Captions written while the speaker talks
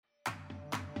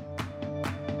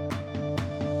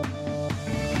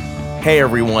Hey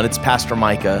everyone, it's Pastor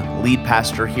Micah, lead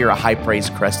pastor here at High Praise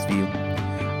Crestview.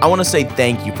 I want to say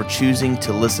thank you for choosing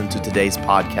to listen to today's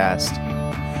podcast.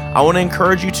 I want to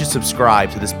encourage you to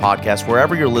subscribe to this podcast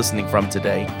wherever you're listening from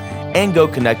today and go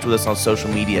connect with us on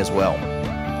social media as well.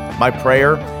 My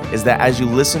prayer is that as you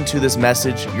listen to this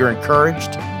message, you're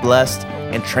encouraged, blessed,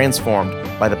 and transformed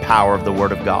by the power of the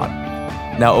Word of God.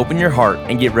 Now open your heart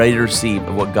and get ready to receive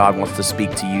of what God wants to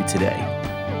speak to you today.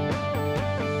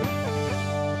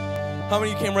 How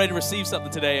many of you came ready to receive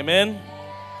something today? Amen.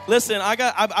 Listen,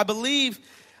 I believe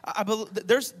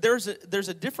there's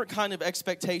a different kind of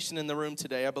expectation in the room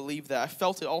today. I believe that. I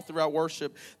felt it all throughout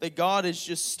worship, that God is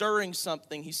just stirring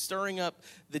something. He's stirring up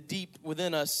the deep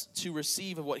within us to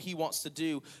receive of what He wants to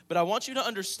do. But I want you to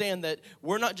understand that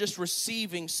we're not just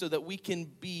receiving so that we can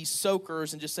be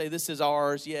soakers and just say, this is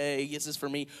ours, yay, this is for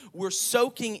me. We're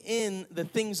soaking in the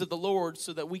things of the Lord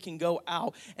so that we can go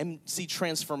out and see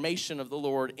transformation of the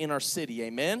Lord in our city,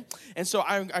 amen? And so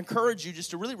I encourage you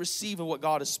just to really receive of what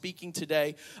God is speaking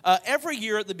today. Every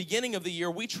year at the beginning of the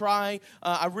year, we try,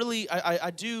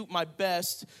 I do my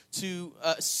best to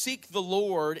seek the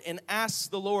Lord and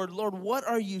ask the Lord, what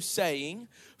are you saying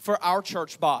for our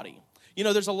church body? You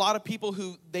know, there's a lot of people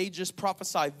who they just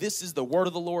prophesy, this is the word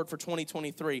of the Lord for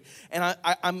 2023. And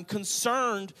I'm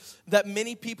concerned that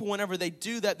many people, whenever they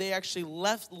do that, they actually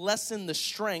lessen the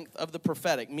strength of the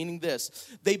prophetic. Meaning this,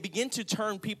 they begin to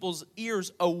turn people's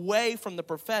ears away from the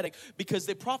prophetic because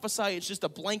they prophesy it's just a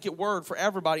blanket word for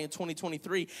everybody in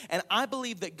 2023. And I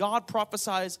believe that God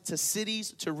prophesies to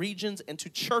cities, to regions, and to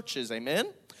churches, amen?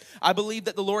 I believe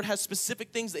that the Lord has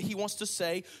specific things that He wants to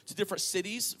say to different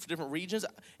cities, for different regions,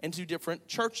 and to different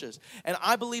churches. And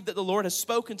I believe that the Lord has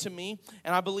spoken to me,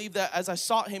 and I believe that as I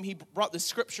sought Him, He brought this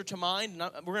scripture to mind,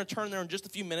 and we're going to turn there in just a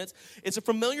few minutes. It's a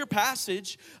familiar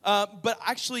passage, but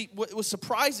actually what was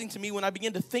surprising to me when I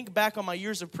began to think back on my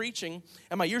years of preaching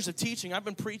and my years of teaching. I've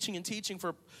been preaching and teaching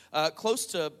for close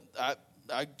to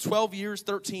 12 years,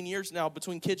 13 years now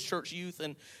between kids, church, youth,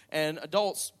 and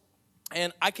adults.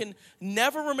 And I can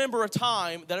never remember a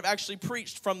time that I've actually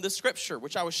preached from this scripture,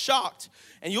 which I was shocked.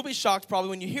 And you'll be shocked probably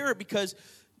when you hear it because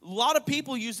a lot of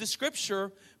people use this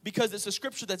scripture because it's a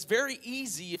scripture that's very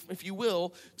easy, if you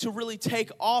will, to really take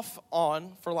off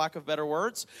on, for lack of better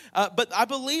words. But I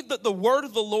believe that the word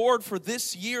of the Lord for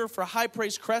this year, for High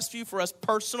Praise Crestview, for us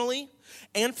personally,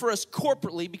 and for us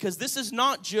corporately, because this is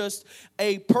not just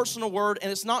a personal word and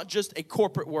it's not just a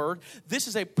corporate word. This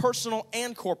is a personal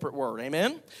and corporate word,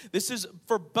 amen? This is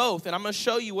for both, and I'm going to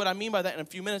show you what I mean by that in a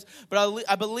few minutes. But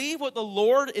I believe what the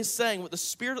Lord is saying, what the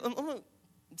Spirit, I'm going to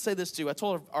say this too. I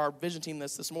told our vision team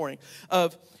this morning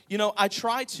of, you know, I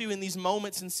try to, in these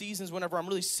moments and seasons, whenever I'm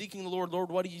really seeking the Lord,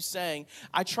 what are you saying?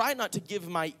 I try not to give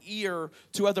my ear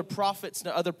to other prophets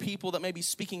and to other people that may be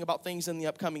speaking about things in the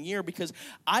upcoming year because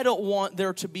I don't want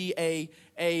there to be a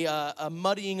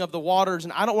muddying of the waters,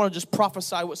 and I don't want to just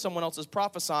prophesy what someone else is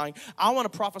prophesying. I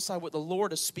want to prophesy what the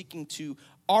Lord is speaking to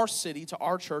our city, to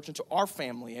our church, and to our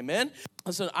family, amen?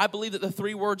 Listen, I believe that the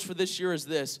three words for this year is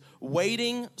this: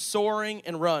 waiting, soaring,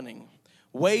 and running.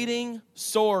 Waiting,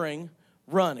 soaring,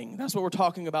 running. That's what we're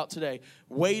talking about today.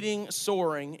 Waiting,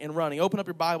 soaring, and running. Open up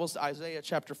your Bibles to Isaiah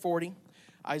chapter 40.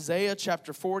 Isaiah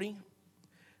chapter 40,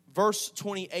 verse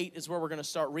 28 is where we're going to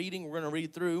start reading. We're going to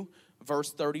read through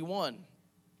verse 31.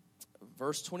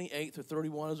 Verse 28 through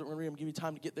 31 is what we're going to read. I'm going to give you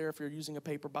time to get there if you're using a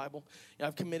paper Bible. You know,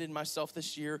 I've committed myself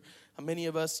this year. Many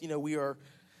of us, you know, we are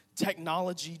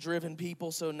technology-driven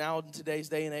people, so now in today's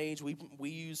day and age, we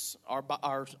use our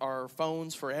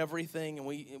phones for everything, and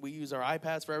we use our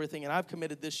iPads for everything, and I've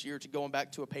committed this year to going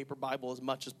back to a paper Bible as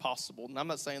much as possible. And I'm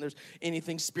not saying there's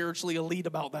anything spiritually elite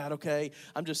about that, okay?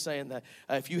 I'm just saying that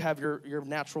if you have your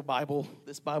natural Bible,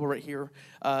 this Bible right here,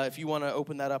 if you want to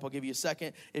open that up, I'll give you a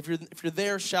second. If you're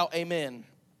there, shout amen.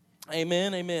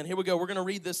 Amen, amen. Here we go. We're going to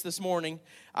read this morning.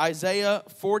 Isaiah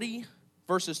 40,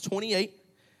 verses 28.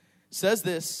 Says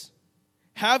this: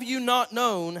 have you not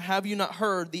known, have you not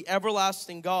heard, the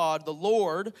everlasting God, the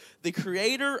Lord, the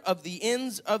creator of the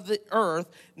ends of the earth,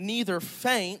 neither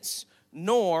faints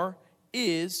nor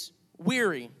is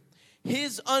weary.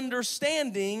 His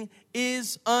understanding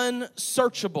is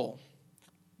unsearchable.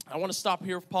 I want to stop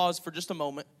here, pause for just a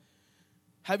moment.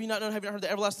 Have you not known, have you not heard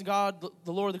the everlasting God,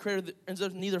 the Lord, the creator of the ends of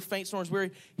the earth, neither faints nor is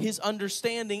weary? His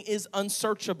understanding is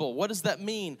unsearchable. What does that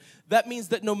mean? That means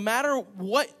that no matter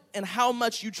what and how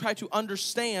much you try to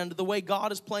understand the way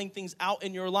God is playing things out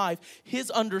in your life, his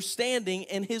understanding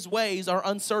and his ways are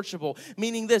unsearchable.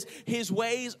 Meaning this, his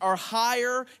ways are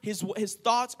higher, his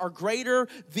thoughts are greater.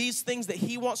 These things that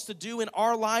he wants to do in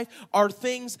our life are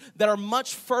things that are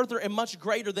much further and much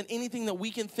greater than anything that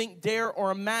we can think, dare,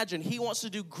 or imagine. He wants to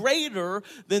do greater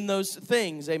than those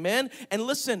things, amen? And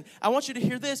listen, I want you to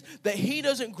hear this, that he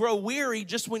doesn't grow weary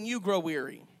just when you grow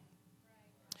weary.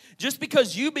 Just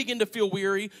because you begin to feel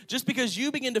weary, just because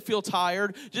you begin to feel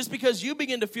tired, just because you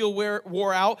begin to feel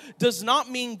wore out, does not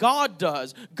mean God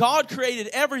does. God created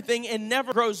everything and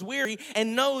never grows weary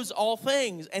and knows all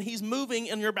things, and he's moving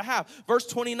in your behalf. Verse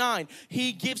 29,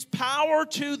 he gives power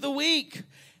to the weak,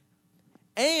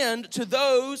 and to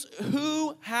those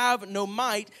who have no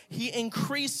might, he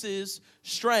increases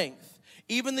strength.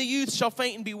 Even the youth shall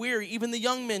faint and be weary, even the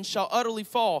young men shall utterly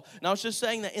fall. Now, I was just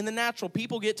saying that in the natural,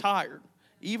 people get tired.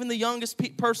 Even the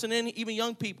youngest person even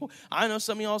young people. I know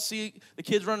some of y'all see the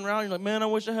kids running around, you're like, man, I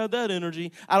wish I had that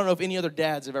energy. I don't know if any other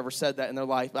dads have ever said that in their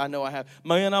life, but I know I have.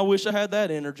 Man, I wish I had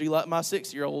that energy like my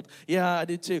 6-year-old. Yeah, I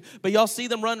did too. But y'all see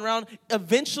them running around.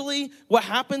 Eventually, what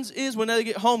happens is when they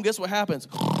get home, guess what happens?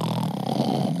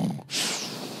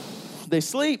 They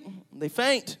sleep. They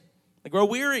faint. They grow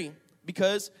weary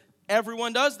because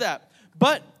everyone does that.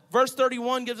 But verse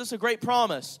 31 gives us a great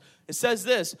promise. It says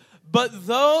this, but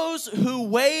those who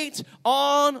wait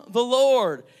on the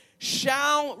Lord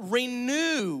shall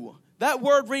renew. That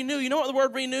word renew, you know what the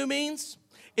word renew means?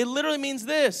 It literally means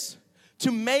this,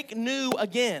 to make new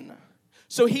again.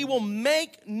 So he will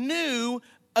make new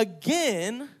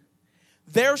again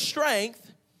their strength.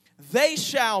 They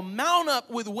shall mount up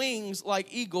with wings like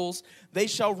eagles. They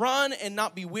shall run and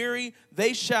not be weary.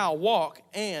 They shall walk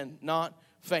and not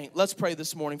faint. Let's pray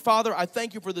this morning. Father, I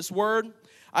thank you for this word.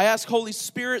 I ask, Holy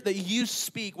Spirit, that you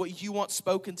speak what you want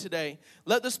spoken today.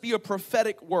 Let this be a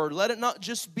prophetic word. Let it not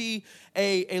just be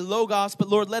a logos, but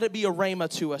Lord, let it be a rhema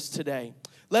to us today.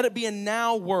 Let it be a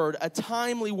now word, a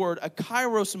timely word, a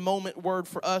kairos moment word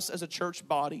for us as a church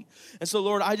body. And so,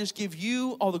 Lord, I just give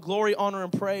you all the glory, honor,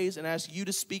 and praise and ask you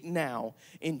to speak now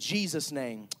in Jesus'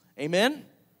 name. Amen.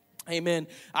 Amen.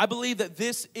 I believe that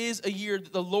this is a year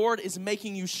that the Lord is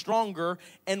making you stronger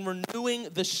and renewing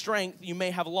the strength you may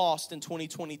have lost in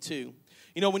 2022.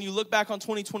 You know, when you look back on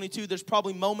 2022, there's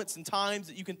probably moments and times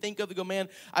that you can think of that go, man,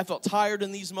 I felt tired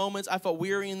in these moments. I felt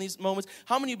weary in these moments.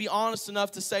 How many of you be honest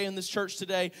enough to say in this church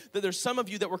today that there's some of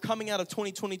you that were coming out of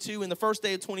 2022 and the first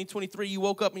day of 2023, you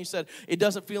woke up and you said, it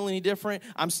doesn't feel any different.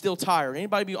 I'm still tired.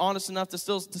 Anybody be honest enough to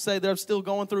say they're still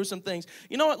going through some things?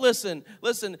 You know what? Listen.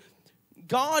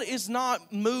 God is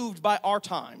not moved by our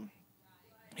time.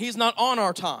 He's not on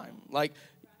our time. Like,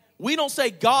 we don't say,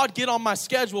 God, get on my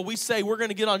schedule. We say, we're going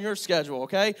to get on your schedule,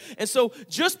 okay? And so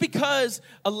just because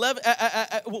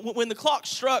when the clock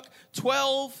struck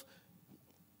 12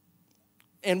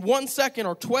 and 1 second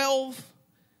or 12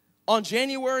 on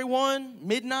January 1,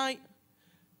 midnight,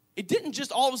 it didn't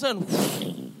just all of a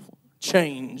sudden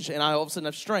change and I all of a sudden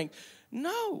have strength.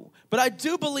 No, but I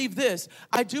do believe this.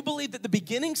 I do believe that the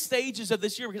beginning stages of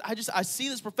this year, because I see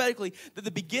this prophetically, that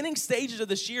the beginning stages of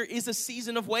this year is a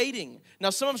season of waiting. Now,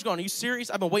 some of us are going, are you serious?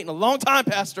 I've been waiting a long time,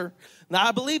 Pastor. Now,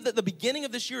 I believe that the beginning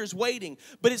of this year is waiting,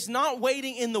 but it's not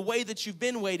waiting in the way that you've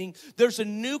been waiting. There's a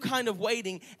new kind of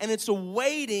waiting, and it's a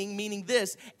waiting, meaning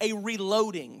this, a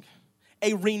reloading,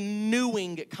 a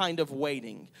renewing kind of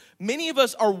waiting. Many of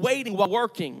us are waiting while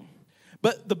working,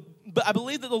 but I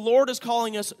believe that the Lord is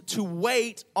calling us to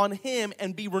wait on him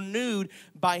and be renewed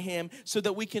by him so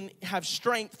that we can have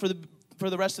strength for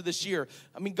the rest of this year.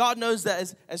 I mean, God knows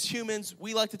that as humans,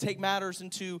 we like to take matters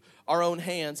into our own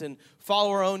hands and follow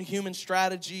our own human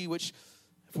strategy, which,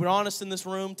 if we're honest in this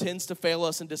room, tends to fail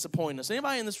us and disappoint us.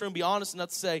 Anybody in this room be honest enough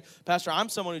to say, Pastor, I'm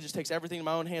someone who just takes everything in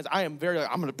my own hands.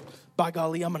 By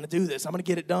golly, I'm going to do this. I'm going to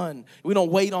get it done. We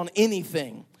don't wait on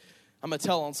anything. I'm going to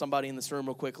tell on somebody in this room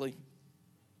real quickly.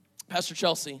 Pastor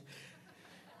Chelsea,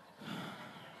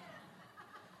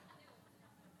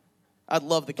 I'd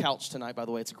love the couch tonight, by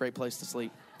the way. It's a great place to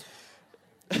sleep.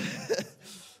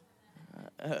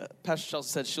 Pastor Chelsea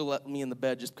said she'll let me in the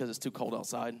bed just because it's too cold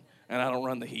outside and I don't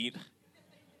run the heat.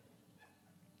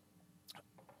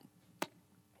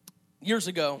 Years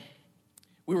ago,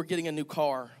 we were getting a new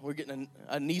car. We were getting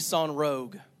a Nissan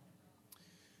Rogue.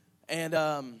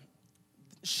 And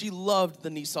she loved the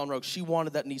Nissan Rogue. She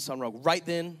wanted that Nissan Rogue. Right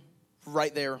then,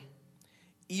 right there,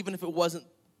 even if it wasn't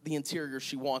the interior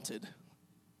she wanted.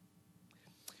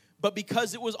 But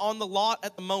because it was on the lot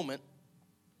at the moment,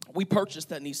 we purchased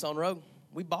that Nissan Rogue.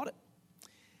 We bought it.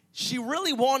 She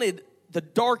really wanted the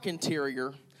dark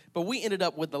interior, but we ended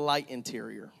up with the light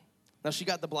interior. Now, she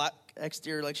got the black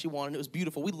exterior like she wanted. It was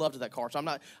beautiful. We loved that car. So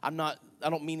I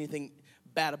don't mean anything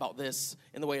bad about this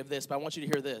in the way of this, but I want you to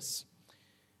hear this.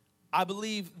 I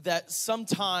believe that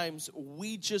sometimes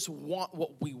we just want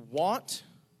what we want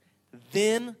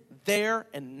then, there,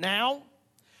 and now,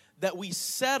 that we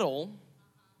settle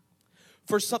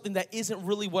for something that isn't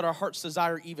really what our heart's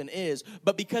desire even is,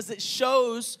 but because it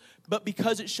shows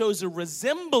a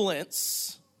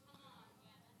resemblance,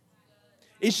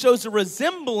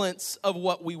 of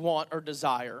what we want or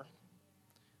desire.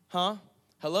 Huh?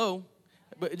 Hello?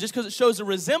 But just because it shows a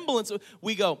resemblance,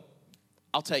 we go,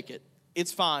 I'll take it.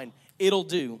 It's fine. It'll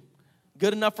do.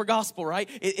 Good enough for gospel, right?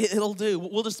 It'll do.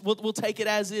 We'll take it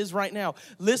as is right now.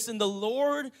 Listen, the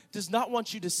Lord does not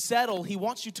want you to settle. He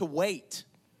wants you to wait.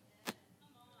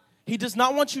 He does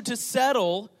not want you to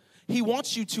settle. He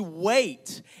wants you to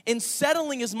wait. And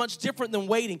settling is much different than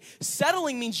waiting.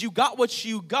 Settling means you got what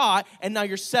you got, and now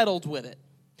you're settled with it.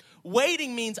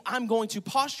 Waiting means I'm going to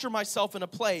posture myself in a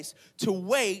place to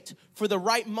wait for the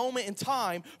right moment in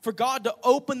time for God to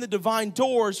open the divine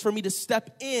doors for me to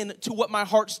step in to what my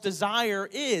heart's desire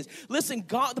is. Listen,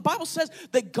 the Bible says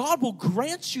that God will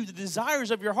grant you the desires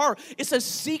of your heart. It says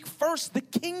seek first the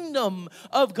kingdom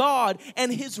of God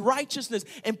and his righteousness.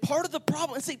 And part of the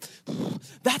problem, see,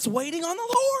 that's waiting on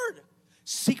the Lord.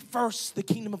 Seek first the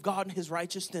kingdom of God and his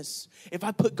righteousness. If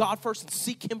I put God first and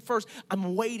seek him first,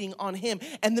 I'm waiting on him.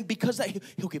 And then because of that,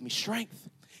 he'll give me strength.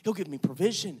 He'll give me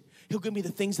provision. He'll give me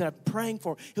the things that I'm praying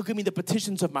for. He'll give me the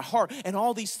petitions of my heart. And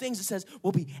all these things, it says,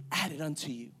 will be added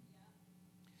unto you.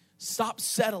 Stop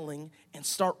settling and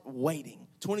start waiting.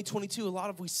 2022, a lot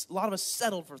of us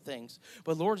settled for things.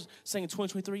 But the Lord's saying in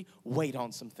 2023, wait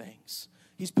on some things.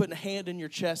 He's putting a hand in your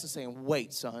chest and saying,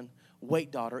 wait, son.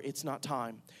 Wait, daughter, it's not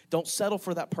time. Don't settle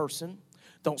for that person.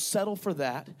 Don't settle for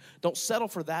that. Don't settle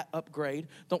for that upgrade.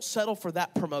 Don't settle for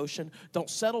that promotion. Don't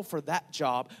settle for that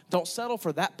job. Don't settle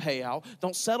for that payout.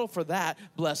 Don't settle for that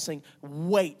blessing.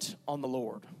 Wait on the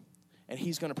Lord, and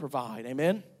he's going to provide.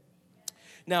 Amen?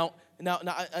 Now,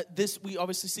 we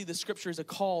obviously see the scripture as a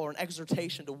call or an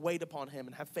exhortation to wait upon him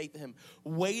and have faith in him.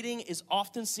 Waiting is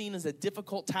often seen as a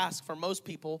difficult task for most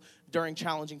people during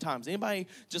challenging times. Anybody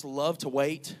just love to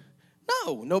wait?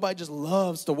 No, nobody just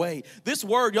loves to wait. This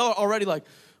word, y'all are already like,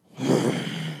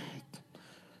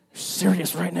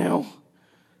 serious right now?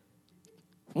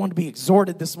 I wanted to be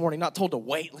exhorted this morning, not told to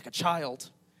wait like a child.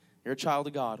 You're a child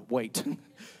of God. Wait.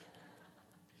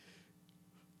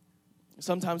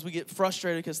 Sometimes we get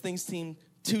frustrated because things seem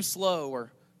too slow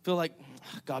or feel like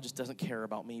God just doesn't care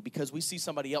about me because we see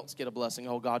somebody else get a blessing.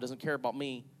 Oh, God doesn't care about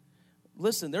me.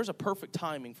 Listen, there's a perfect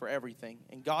timing for everything,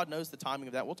 and God knows the timing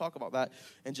of that. We'll talk about that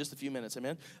in just a few minutes,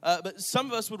 amen? But some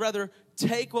of us would rather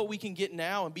take what we can get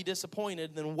now and be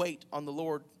disappointed than wait on the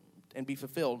Lord and be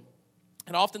fulfilled.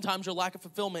 And oftentimes your lack of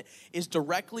fulfillment is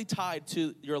directly tied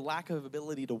to your lack of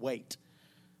ability to wait.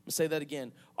 I'm going to say that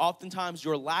again. Oftentimes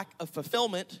your lack of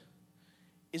fulfillment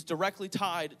is directly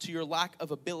tied to your lack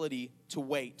of ability to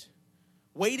wait.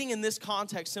 Waiting in this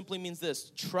context simply means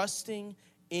this: trusting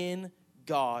in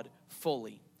God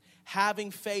fully.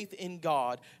 Having faith in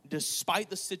God despite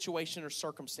the situation or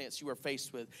circumstance you are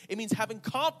faced with. It means having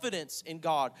confidence in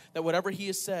God that whatever he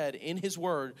has said in his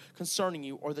word concerning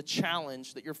you or the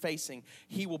challenge that you're facing,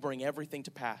 he will bring everything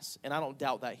to pass. And I don't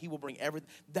doubt that. He will bring everything.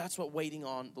 That's what waiting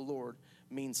on the Lord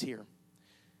means here.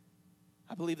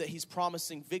 I believe that he's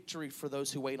promising victory for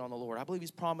those who wait on the Lord. I believe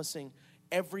he's promising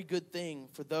every good thing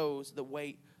for those that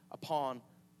wait upon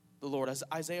the Lord. As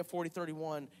Isaiah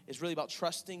 40:31 is really about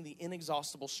trusting the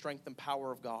inexhaustible strength and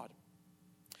power of God.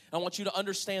 I want you to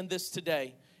understand this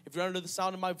today. If you're under the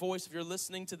sound of my voice, if you're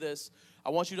listening to this, I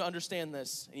want you to understand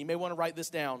this. And you may want to write this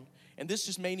down. And this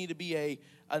just may need to be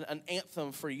an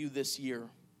anthem for you this year.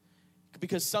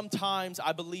 Because sometimes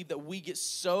I believe that we get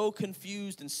so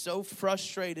confused and so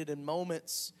frustrated in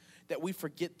moments that we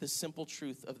forget the simple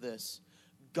truth of this.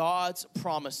 God's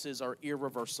promises are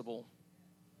irreversible.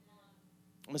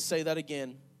 I'm going to say that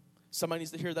again. Somebody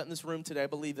needs to hear that in this room today. I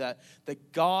believe that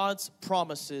God's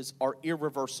promises are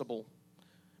irreversible.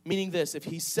 Meaning this: if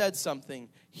he said something,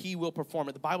 he will perform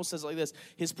it. The Bible says it like this: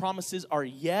 his promises are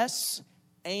yes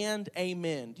and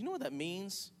amen. Do you know what that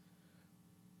means?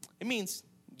 It means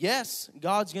yes,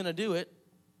 God's going to do it,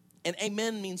 and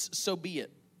amen means so be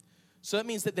it. So that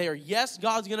means that they are yes,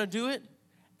 God's going to do it,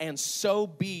 and so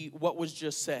be what was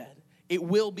just said. It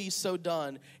will be so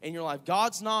done in your life.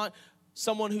 God's not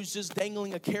someone who's just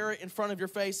dangling a carrot in front of your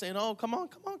face saying, oh, come on,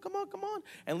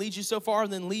 and leads you so far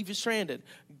and then leave you stranded.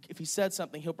 If he said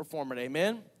something, he'll perform it.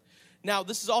 Amen? Now,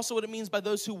 this is also what it means by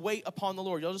those who wait upon the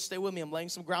Lord. Y'all just stay with me. I'm laying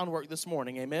some groundwork this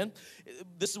morning, amen?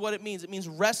 This is what it means. It means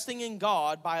resting in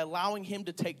God by allowing him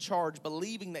to take charge,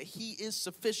 believing that he is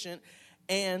sufficient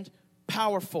and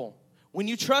powerful. When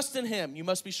you trust in him, you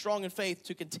must be strong in faith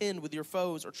to contend with your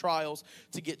foes or trials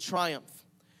to get triumph.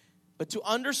 But to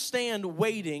understand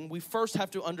waiting, we first have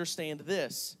to understand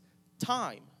this: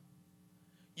 time.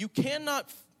 You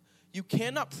cannot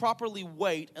properly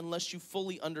wait unless you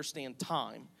fully understand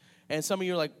time. And some of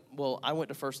you are like, well, I went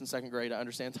to first and second grade to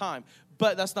understand time.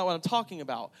 But that's not what I'm talking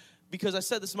about. Because I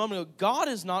said this a moment ago, God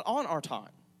is not on our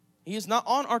time. He is not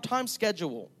on our time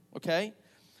schedule, okay?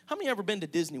 How many ever been to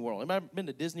Disney World? Anybody been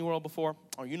to Disney World before?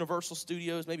 Or Universal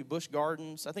Studios, maybe Busch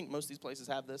Gardens? I think most of these places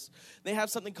have this. They have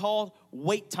something called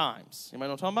wait times. Anybody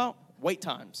know what I'm talking about? Wait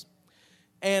times.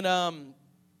 And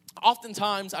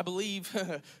oftentimes, I believe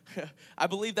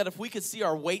that if we could see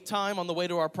our wait time on the way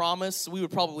to our promise, we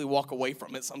would probably walk away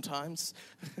from it sometimes.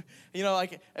 You know,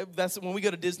 like that's when we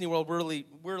go to Disney World.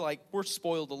 We're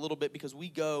spoiled a little bit because we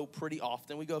go pretty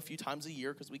often. We go a few times a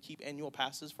year because we keep annual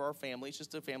passes for our family. It's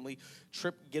just a family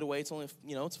trip getaway. It's only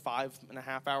it's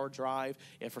 5.5 hour drive.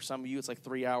 And for some of you, it's like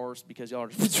 3 hours because y'all are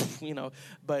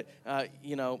But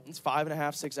it's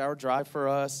 5.5, 6 hour drive for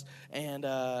us, and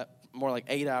more like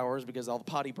 8 hours because all the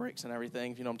potty breaks and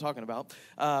everything, if you know what I'm talking about.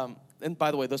 And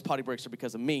by the way, those potty breaks are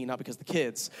because of me, not because of the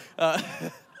kids.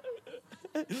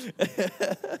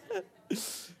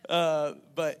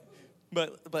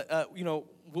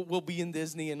 We'll be in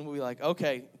Disney and we'll be like,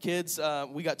 okay, kids,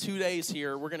 we got 2 days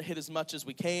here. We're going to hit as much as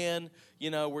we can.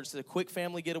 We're just a quick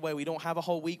family getaway. We don't have a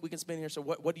whole week we can spend here. So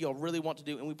what do y'all really want to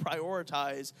do? And we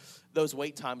prioritize those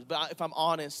wait times. But if I'm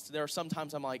honest, there are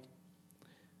sometimes I'm like,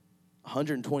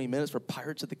 120 minutes for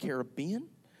Pirates of the Caribbean?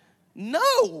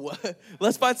 No!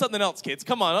 Let's find something else, kids.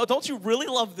 Come on. Oh, don't you really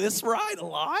love this ride a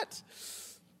lot?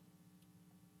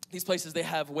 These places, they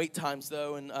have wait times,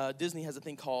 though, and Disney has a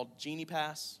thing called Genie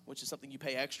Pass, which is something you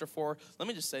pay extra for. Let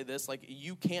me just say this,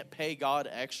 you can't pay God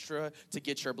extra to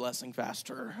get your blessing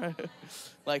faster.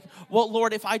 Well,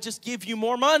 Lord, if I just give you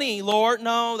more money, Lord,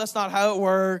 no, that's not how it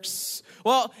works.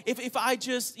 Well, if I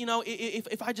just,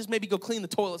 if I just maybe go clean the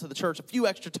toilets of the church a few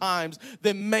extra times,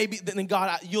 then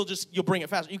God, you'll bring it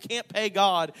faster. You can't pay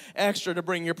God extra to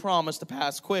bring your promise to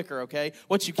pass quicker, okay?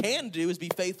 What you can do is be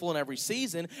faithful in every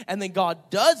season, and then God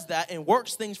does that and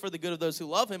works things for the good of those who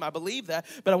love him. I believe that.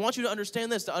 But I want you to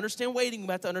understand this. To understand waiting,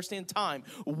 we have to understand time.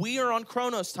 We are on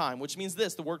Chronos time, which means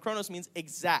this. The word Chronos means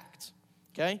exact.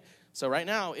 Okay? So right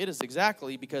now, it is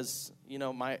exactly because,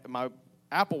 my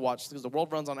Apple Watch, because the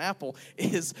world runs on Apple,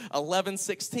 is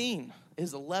 11:16. It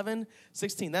is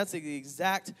 11:16. That's the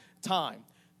exact time.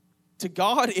 To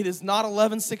God, it is not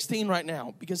 11:16 right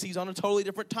now because he's on a totally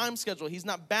different time schedule. He's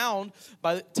not bound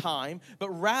by time, but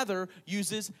rather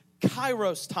uses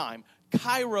Kairos time,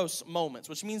 Kairos moments,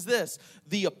 which means this: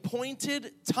 the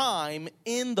appointed time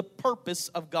in the purpose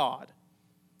of God.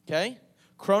 Okay?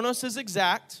 Chronos is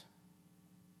exact,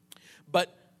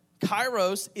 but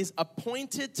Kairos is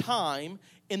appointed time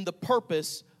in the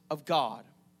purpose of God.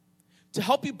 To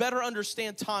help you better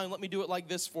understand time, let me do it like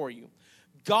this for you.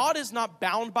 God is not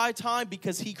bound by time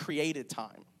because he created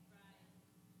time.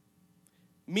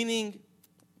 Meaning,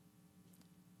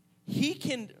 he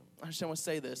can, I just want to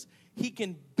say this, he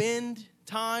can bend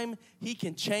time, he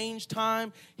can change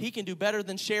time, he can do better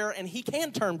than Cher, and he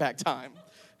can turn back time.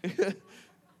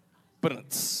 But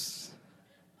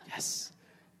yes,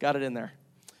 got it in there.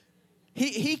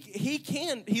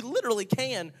 He literally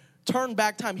can turn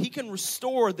back time. He can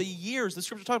restore the years the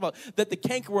scripture talks about that the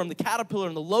cankerworm, the caterpillar,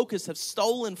 and the locust have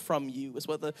stolen from you, is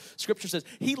what the scripture says.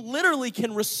 He literally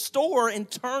can restore and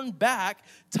turn back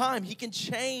time. He can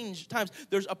change times.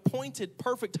 There's appointed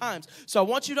perfect times. So I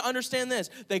want you to understand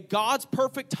this, that God's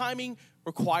perfect timing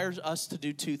requires us to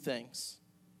do two things.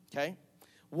 Okay?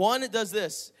 One, it does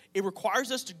this. It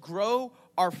requires us to grow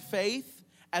our faith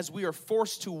as we are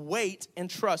forced to wait and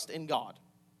trust in God.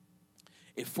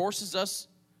 It forces us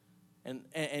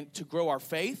and to grow our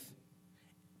faith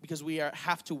because we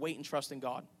have to wait and trust in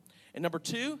God. And number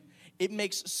two, it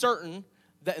makes certain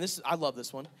that, and I love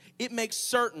this one, it makes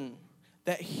certain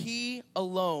that he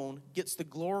alone gets the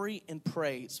glory and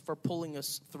praise for pulling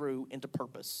us through into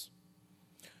purpose.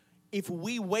 If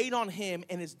we wait on him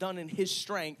and it's done in his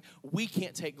strength, we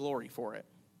can't take glory for it.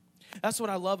 That's what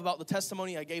I love about the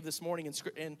testimony I gave this morning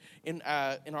in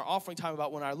our offering time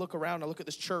about when I look around, I look at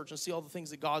this church and see all the things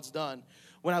that God's done.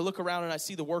 When I look around and I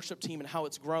see the worship team and how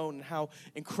it's grown and how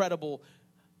incredible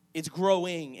it's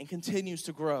growing and continues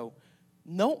to grow.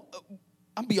 No,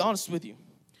 I'll be honest with you.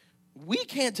 We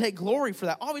can't take glory for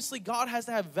that. Obviously, God has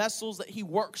to have vessels that he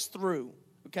works through,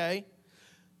 okay?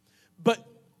 But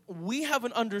we have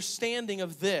an understanding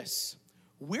of this.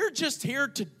 We're just here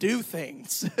to do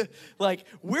things. Like,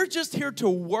 we're just here to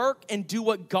work and do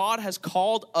what God has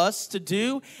called us to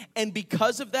do. And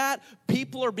because of that,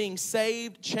 people are being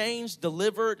saved, changed,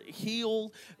 delivered,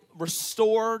 healed,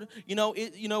 restored. We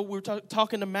were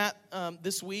talking to Matt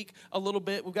this week a little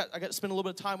bit. I got to spend a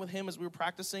little bit of time with him as we were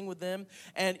practicing with them.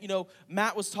 And,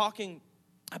 Matt was talking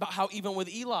about how even with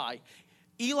Eli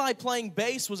playing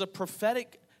bass was a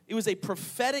prophetic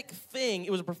thing.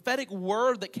 It was a prophetic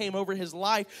word that came over his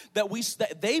life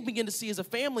that they begin to see as a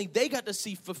family. They got to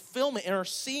see fulfillment and are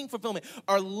seeing fulfillment,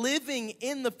 are living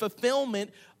in the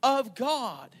fulfillment of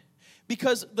God.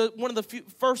 Because one of the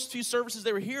first few services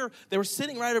they were here, they were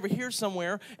sitting right over here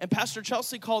somewhere, and Pastor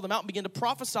Chelsea called them out and began to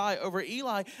prophesy over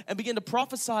Eli and began to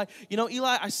prophesy,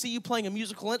 Eli, I see you playing a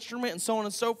musical instrument and so on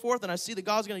and so forth, and I see that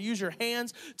God's going to use your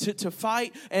hands to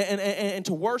fight and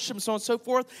to worship and so on and so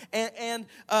forth. And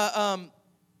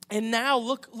now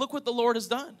look what the Lord has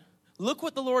done. Look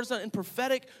what the Lord has done in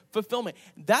prophetic fulfillment.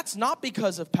 That's not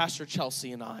because of Pastor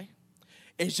Chelsea and I.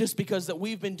 It's just because that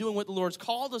we've been doing what the Lord's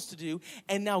called us to do,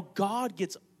 and now God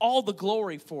gets all the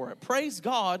glory for it. Praise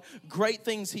God, great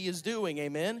things He is doing,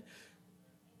 amen?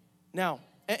 Now,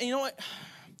 and you know what?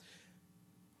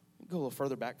 Go a little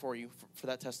further back for you for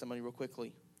that testimony real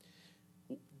quickly.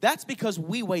 That's because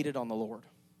we waited on the Lord.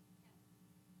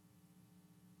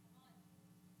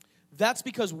 That's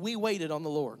because we waited on the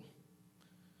Lord.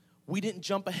 We didn't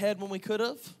jump ahead when we could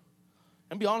have.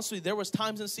 And be honest with you, there was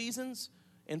times and seasons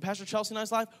in Pastor Chelsea and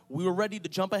I's life, we were ready to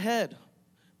jump ahead,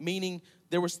 meaning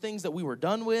there was things that we were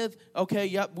done with. Okay,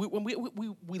 yeah,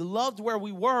 we loved where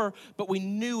we were, but we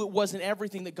knew it wasn't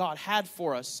everything that God had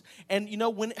for us. And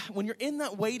when you're in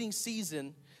that waiting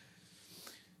season,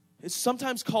 it's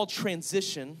sometimes called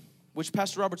transition, which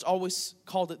Pastor Roberts always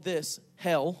called it this,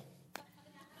 hell.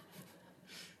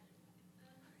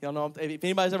 Y'all know, if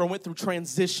anybody's ever went through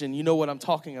transition, you know what I'm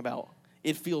talking about.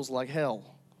 It feels like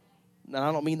hell. And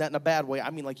I don't mean that in a bad way. I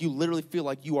mean, like, you literally feel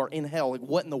like you are in hell. Like,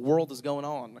 what in the world is going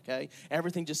on, okay?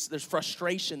 Everything there's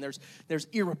frustration. There's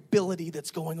irritability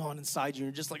that's going on inside you.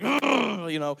 You're just like,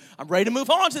 I'm ready to move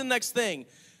on to the next thing.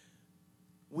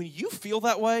 When you feel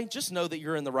that way, just know that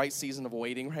you're in the right season of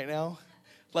waiting right now.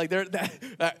 Like,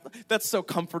 that's so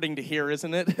comforting to hear,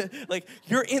 isn't it? Like,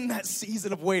 you're in that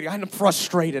season of waiting. I'm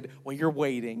frustrated. Well, you're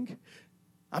waiting.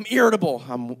 I'm irritable.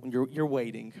 You're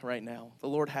waiting right now. The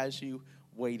Lord has you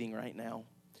waiting right now.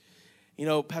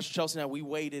 Pastor Chelsea and I, we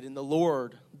waited, and the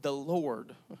Lord,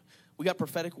 we got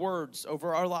prophetic words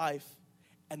over our life,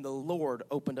 and the Lord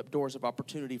opened up doors of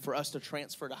opportunity for us to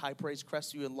transfer to High Praise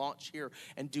Crestview and launch here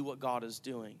and do what God is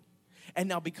doing. And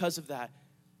now because of that,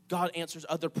 God answers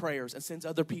other prayers and sends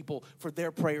other people for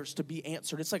their prayers to be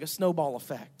answered. It's like a snowball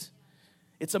effect.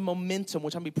 It's a momentum,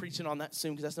 which I'm going to be preaching on that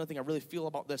soon, because that's another thing I really feel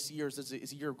about this year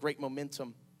is a year of great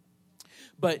momentum.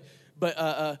 But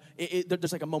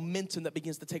there's like a momentum that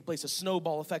begins to take place, a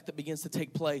snowball effect that begins to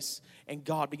take place, and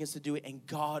God begins to do it, and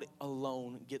God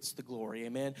alone gets the glory,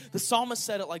 amen? The psalmist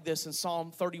said it like this in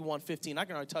Psalm 31:15. I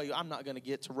can already tell you I'm not going to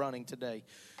get to running today,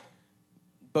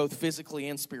 both physically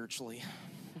and spiritually.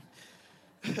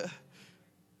 The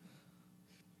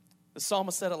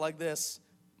psalmist said it like this: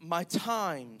 my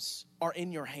times are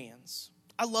in your hands.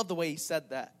 I love the way he said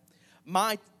that.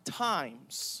 My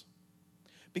times.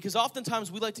 Because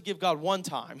oftentimes we like to give God one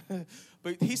time.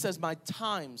 But he says, my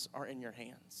times are in your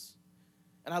hands.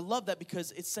 And I love that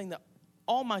because it's saying that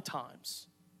all my times,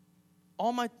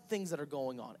 all my things that are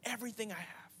going on, everything I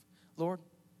have, Lord,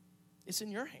 it's in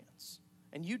your hands.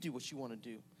 And you do what you want to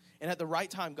do. And at the right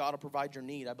time, God will provide your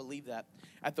need. I believe that.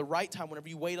 At the right time, whenever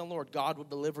you wait on the Lord, God will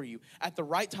deliver you. At the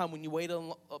right time, when you wait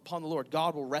upon the Lord,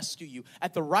 God will rescue you.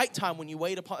 At the right time, when you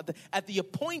wait at the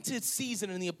appointed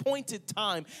season and the appointed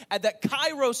time, at that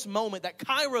Kairos moment, that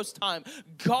Kairos time,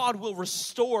 God will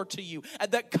restore to you.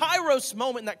 At that Kairos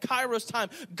moment, that Kairos time,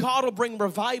 God will bring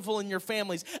revival in your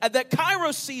families. At that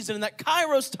Kairos season and that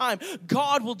Kairos time,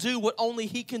 God will do what only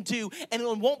He can do. And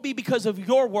it won't be because of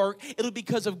your work. It'll be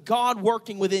because of God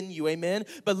working within you, amen?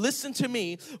 But listen to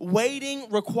me, waiting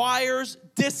requires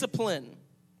discipline.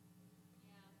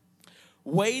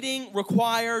 Waiting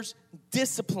requires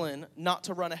discipline not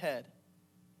to run ahead.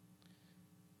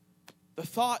 The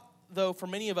thought, though, for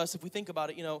many of us, if we think about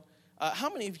it, how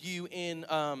many of you in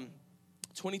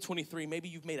 2023, maybe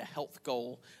you've made a health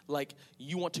goal, like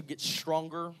you want to get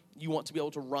stronger, you want to be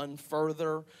able to run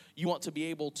further, you want to be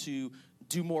able to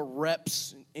do more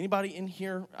reps. Anybody in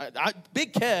here?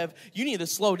 Big Kev, you need to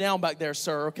slow down back there,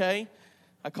 sir, okay?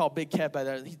 I call Big Kev back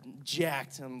there. He's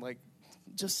jacked. And I'm like,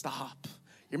 just stop.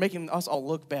 You're making us all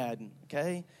look bad,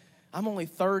 okay? I'm only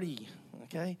 30,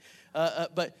 okay?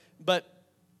 But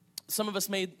Some of us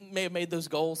may have made those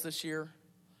goals this year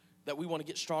that we want to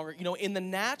get stronger. You know, in the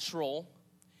natural,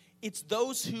 it's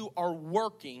those who are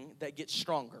working that get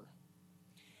stronger.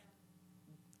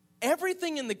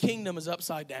 Everything in the kingdom is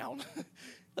upside down.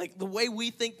 Like the way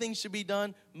we think things should be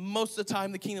done, most of the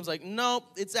time the kingdom's like, nope,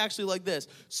 it's actually like this.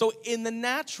 So in the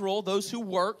natural, those who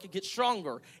work get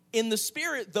stronger. In the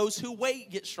spirit, those who wait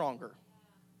get stronger.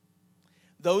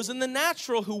 Those in the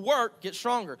natural who work get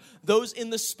stronger. Those in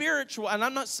the spiritual, and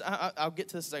I'll get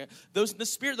to this in a second. Those in the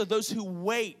spirit, those who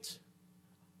wait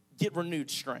get renewed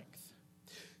strength.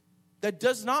 That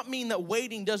does not mean that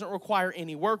waiting doesn't require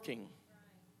any working.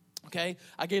 Okay,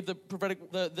 I gave the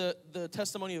prophetic the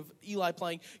testimony of Eli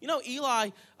playing. You know, Eli,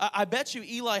 I bet you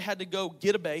Eli had to go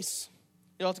get a bass.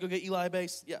 You have to go get Eli a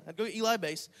bass? Yeah, had to go get Eli a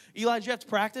bass. Eli, did you have to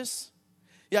practice?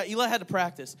 Yeah, Eli had to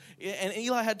practice. And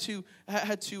Eli had to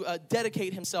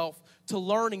dedicate himself to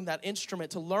learning that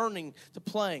instrument, to learning, to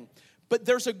playing. But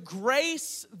there's a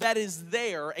grace that is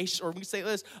there, or we say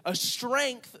this, a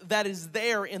strength that is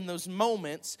there in those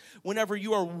moments whenever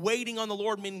you are waiting on the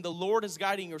Lord, meaning the Lord is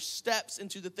guiding your steps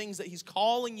into the things that He's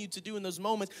calling you to do in those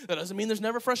moments. That doesn't mean there's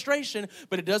never frustration,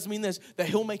 but it does mean this, that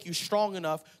He'll make you strong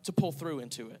enough to pull through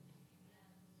into it.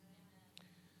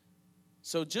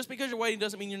 So just because you're waiting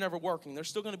doesn't mean you're never working. There's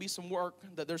still going to be some work,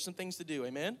 that there's some things to do,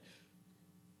 amen?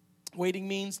 Waiting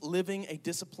means living a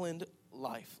disciplined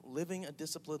life. Living a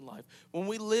disciplined life. When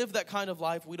we live that kind of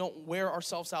life, we don't wear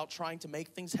ourselves out trying to make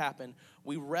things happen.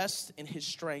 We rest in His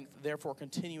strength, therefore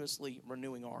continuously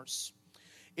renewing ours.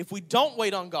 If we don't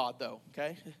wait on God, though,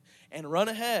 okay, and run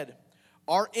ahead,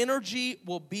 our energy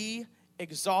will be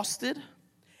exhausted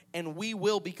and we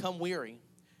will become weary.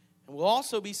 And we'll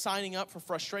also be signing up for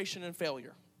frustration and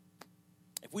failure.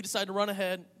 If we decide to run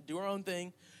ahead, do our own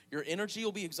thing, your energy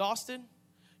will be exhausted,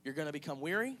 you're going to become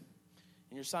weary,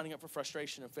 and you're signing up for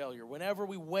frustration and failure. Whenever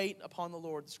we wait upon the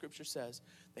Lord, the Scripture says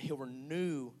that He'll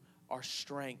renew our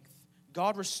strength.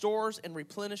 God restores and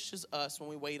replenishes us when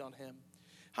we wait on Him.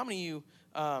 How many of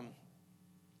you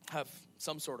have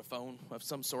some sort of phone of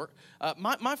some sort?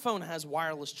 My phone has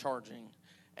wireless charging.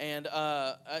 And,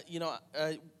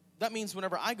 that means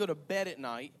whenever I go to bed at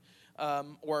night,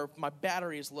 or if my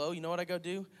battery is low, you know what I go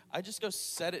do? I just go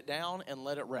set it down and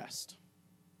let it rest.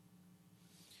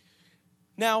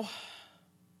 Now,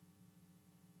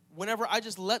 whenever I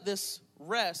just let this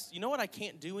rest, you know what I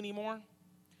can't do anymore?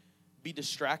 Be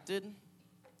distracted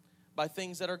by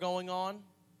things that are going on.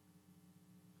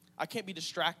 I can't be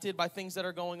distracted by things that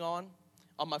are going on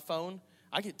my phone.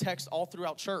 I get texts all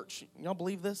throughout church. Y'all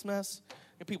believe this mess? I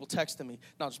get people texting me.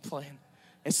 No, I'm just playing.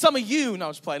 And some of you, no,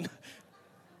 I'm just playing.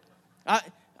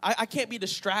 I can't be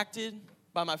distracted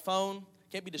by my phone.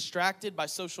 Can't be distracted by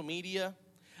social media.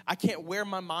 I can't wear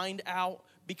my mind out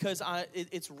because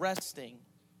it's resting.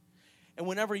 And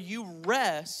whenever you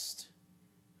rest,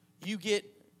 you get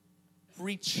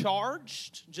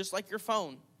recharged, just like your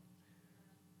phone.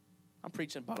 I'm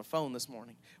preaching about a phone this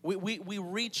morning. We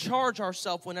recharge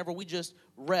ourselves whenever we just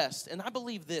rest. And I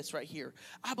believe this right here.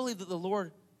 I believe that the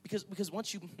Lord, because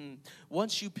once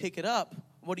you pick it up,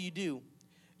 what do?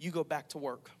 You go back to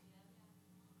work.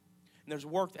 And there's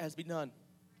work that has to be done.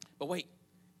 But wait,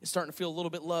 it's starting to feel a little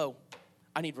bit low.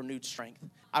 I need renewed strength.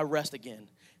 I rest again.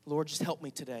 Lord, just help me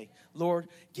today. Lord,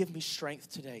 give me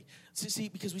strength today. See,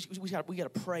 because we got to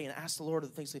pray and ask the Lord of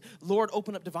the things. Lord,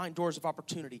 open up divine doors of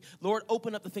opportunity. Lord,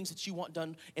 open up the things that you want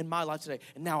done in my life today.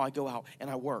 And now I go out and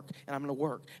I work, and I'm going to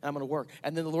work, and I'm going to work.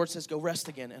 And then the Lord says, go rest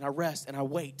again. And I rest and I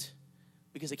wait,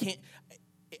 because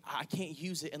I can't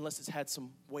use it unless it's had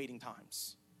some waiting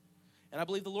times. And I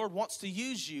believe the Lord wants to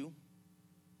use you.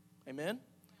 Amen?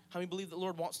 How many believe the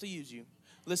Lord wants to use you?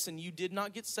 Listen, you did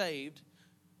not get saved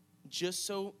just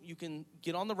so you can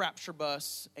get on the rapture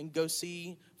bus and go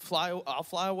see, I'll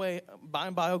fly away, by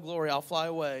and by, oh glory, I'll fly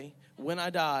away when I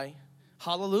die.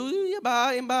 Hallelujah,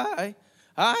 by and by,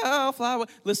 I'll fly away.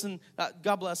 Listen,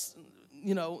 God bless,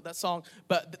 that song,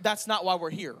 but that's not why we're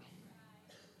here.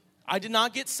 I did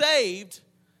not get saved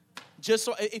just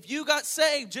so, if you got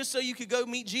saved just so you could go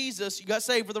meet Jesus, you got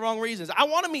saved for the wrong reasons. I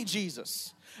want to meet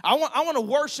Jesus. I want to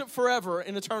worship forever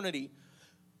in eternity.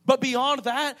 But beyond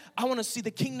that, I want to see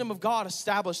the kingdom of God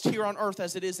established here on earth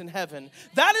as it is in heaven.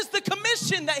 That is the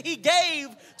commission that He gave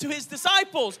to His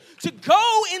disciples, to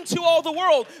go into all the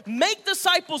world, make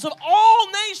disciples of all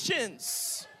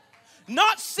nations.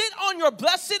 Not sit on your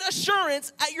blessed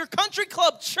assurance at your country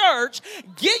club church,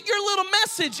 get your little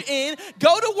message in,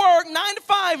 go to work 9 to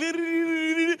 5,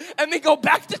 and then go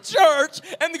back to church,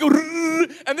 and then go,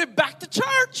 and then back to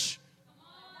church.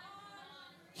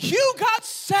 You got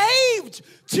saved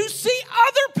to see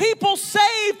other people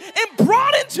saved and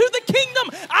brought into the kingdom,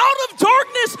 out of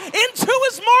darkness into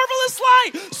His marvelous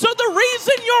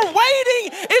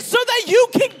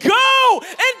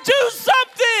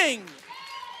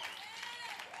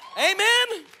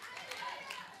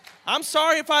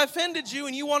if I offended you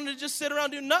and you wanted to just sit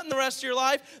around doing nothing the rest of your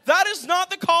life. That is not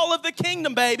the call of the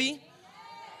kingdom, baby.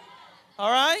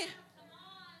 All right?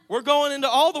 We're going into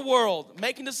all the world,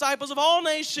 making disciples of all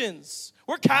nations.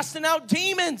 We're casting out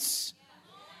demons.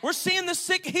 We're seeing the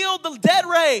sick healed, the dead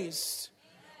raised.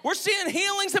 We're seeing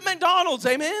healings at McDonald's,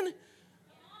 amen?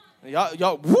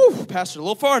 Y'all, whoo, Pastor, a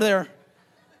little far there.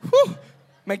 Whew,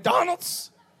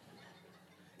 McDonald's.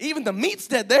 Even the meat's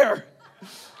dead there.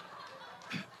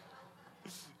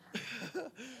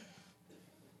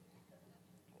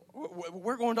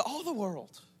 We're going to all the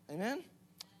world, amen?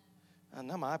 And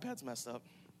now my iPad's messed up.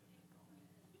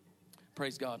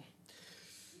 Praise God.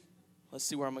 Let's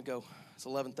see where I'm going to go. It's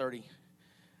 11:30.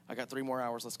 I got 3 more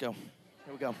hours. Let's go.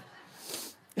 Here we go.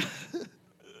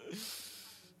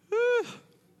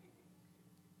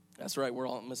 That's right.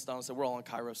 Miss Donna said we're all on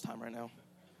Kairos time right now.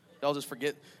 Y'all just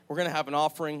forget. We're going to have an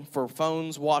offering for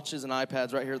phones, watches, and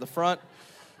iPads right here at the front.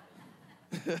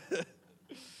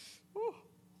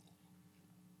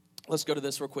 Let's go to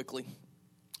this real quickly.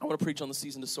 I want to preach on the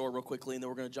season to soar real quickly, and then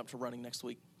we're going to jump to running next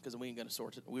week because we ain't going to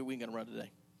soar. We ain't going to run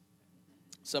today.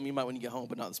 Some of you might when you get home,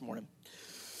 but not this morning.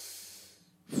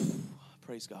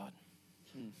 Praise God.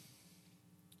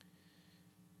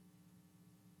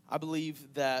 I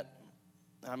believe that,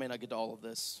 I may not get to all of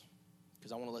this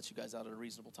because I want to let you guys out at a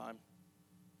reasonable time.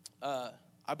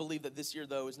 I believe that this year,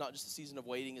 though, is not just a season of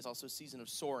waiting, it's also a season of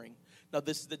soaring. Now,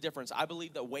 this is the difference. I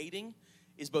believe that waiting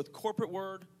is both corporate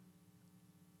word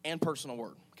and personal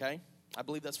word, okay? I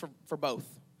believe that's for both.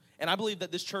 And I believe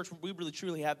that this church, we really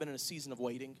truly have been in a season of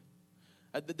waiting.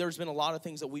 There's been a lot of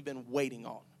things that we've been waiting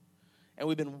on, and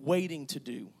we've been waiting to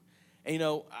do. And,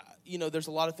 there's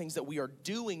a lot of things that we are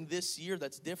doing this year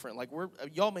that's different. Like,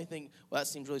 y'all may think, well, that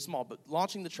seems really small. But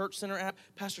launching the Church Center app,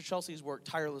 Pastor Chelsea's worked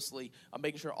tirelessly on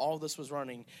making sure all of this was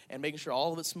running and making sure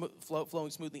all of it's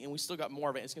flowing smoothly. And we still got more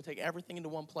of it. It's going to take everything into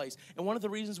one place. And one of the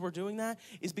reasons we're doing that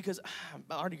is because, I'm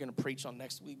already going to preach on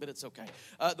next week, but it's okay.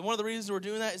 One of the reasons we're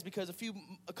doing that is because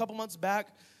a couple months back,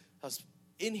 I was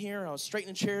in here, and I was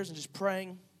straightening chairs and just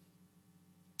praying.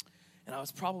 And I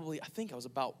was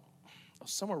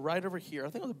somewhere right over here.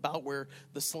 I think it was about where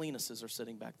the Salinas are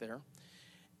sitting back there.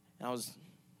 And I was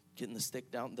getting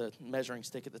the measuring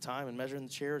stick at the time and measuring the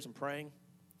chairs and praying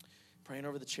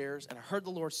over the chairs. And I heard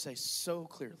the Lord say so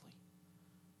clearly,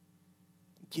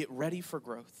 get ready for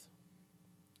growth.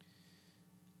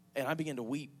 And I began to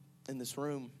weep in this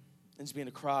room and just began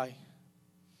to cry.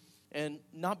 And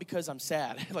not because I'm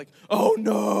sad, like, oh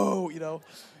no,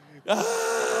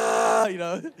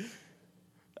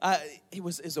 it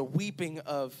was a weeping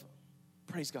of,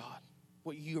 praise God,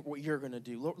 what you're going to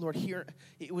do. Lord, here,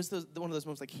 it was one of those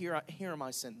moments like, here am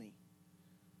I, send me.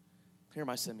 Here am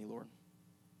I, send me, Lord.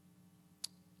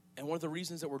 And one of the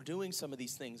reasons that we're doing some of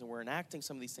these things and we're enacting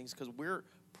some of these things because we're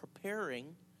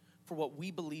preparing for what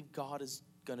we believe God is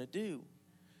going to do.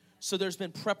 So there's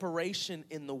been preparation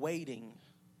in the waiting.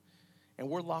 And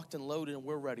we're locked and loaded, and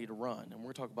we're ready to run. And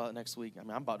we're talking about it next week. I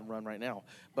mean, I'm about to run right now,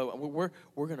 but we're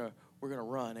gonna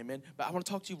run, amen. But I want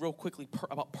to talk to you real quickly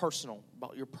about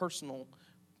your personal,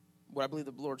 what I believe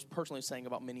the Lord's personally saying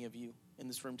about many of you in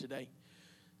this room today.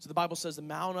 So the Bible says, they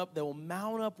will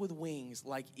mount up with wings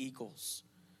like eagles.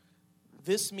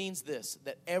 This means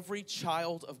that every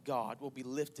child of God will be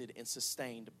lifted and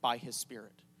sustained by His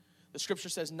Spirit. The Scripture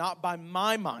says, not by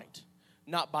my might,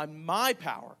 not by my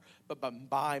power, but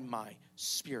by my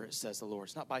Spirit, says the Lord.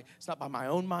 It's not by my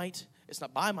own might, it's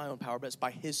not by my own power, but it's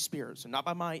by His Spirit. So not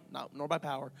by might, nor by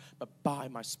power, but by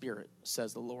my Spirit,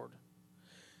 says the Lord.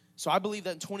 So I believe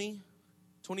that in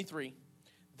 2023,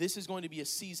 this is going to be a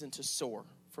season to soar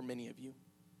for many of you.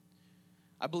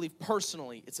 I believe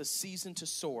personally it's a season to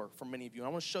soar for many of you. And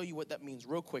I want to show you what that means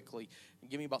real quickly.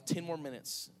 Give me about 10 more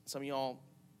minutes. Some of y'all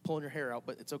pulling your hair out,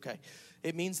 but it's okay.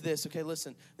 It means this. Okay,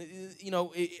 listen.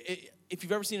 If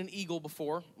you've ever seen an eagle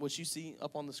before, which you see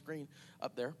up on the screen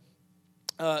up there,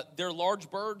 they're large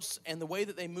birds, and the way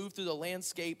that they move through the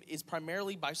landscape is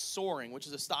primarily by soaring, which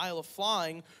is a style of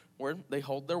flying where they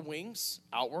hold their wings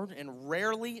outward and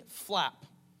rarely flap.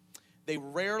 They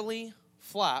rarely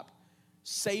flap,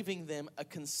 saving them a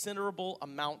considerable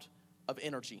amount of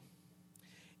energy.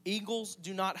 Eagles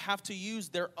do not have to use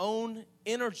their own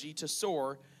energy to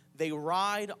soar. They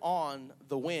ride on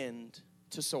the wind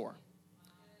to soar.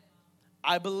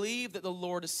 I believe that the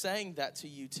Lord is saying that to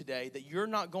you today, that you're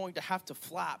not going to have to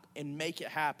flap and make it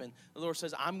happen. The Lord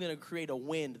says, I'm going to create a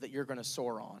wind that you're going to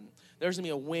soar on. There's going to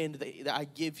be a wind that I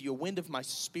give you, a wind of my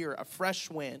spirit, a fresh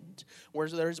wind, where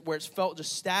it's felt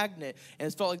just stagnant, and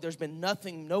it's felt like there's been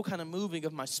nothing, no kind of moving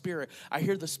of my spirit. I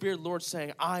hear the Spirit of the Lord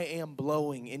saying, I am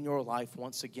blowing in your life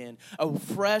once again. A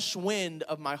fresh wind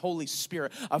of my Holy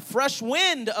Spirit, a fresh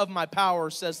wind of my power,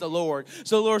 says the Lord.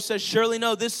 So the Lord says, surely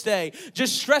no, this day,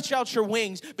 just stretch out your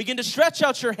wings, begin to stretch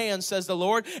out your hands, says the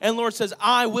Lord. And the Lord says,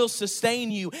 I will sustain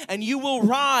you, and you will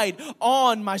ride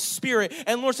on my spirit.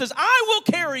 And the Lord says, I will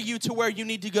carry you to where you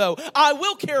need to go. I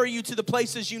will carry you to the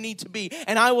places you need to be,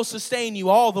 and I will sustain you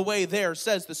all the way there,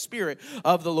 says the Spirit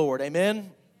of the Lord.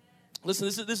 Amen. Listen,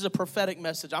 this is a prophetic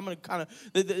message. I'm going to kind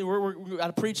of, we're out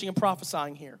of preaching and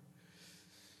prophesying here.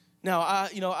 Now,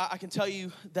 I can tell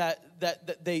you that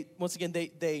they, once again,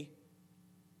 they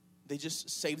just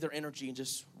save their energy and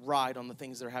just ride on the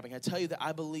things that are happening. I tell you that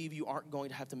I believe you aren't going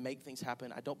to have to make things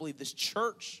happen. I don't believe this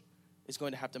church is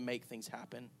going to have to make things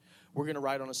happen. We're going to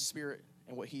ride on a spirit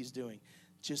and what he's doing.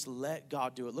 Just let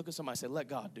God do it. Look at somebody and say, let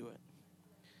God do it.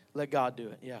 Let God do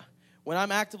it, yeah. When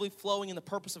I'm actively flowing in the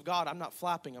purpose of God, I'm not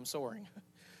flapping, I'm soaring.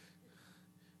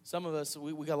 Some of us,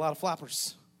 we got a lot of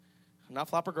flappers. Not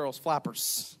flapper girls,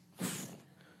 flappers.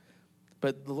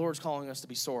 But the Lord's calling us to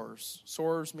be soarers.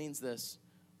 Soarers means this.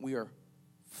 We are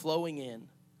flowing in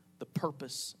the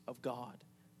purpose of God,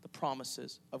 the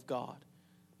promises of God.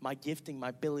 My gifting, my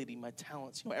ability, my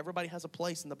talents. Everybody has a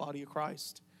place in the body of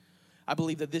Christ. I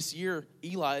believe that this year,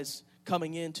 Eli's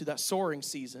coming into that soaring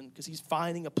season because he's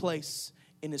finding a place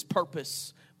in his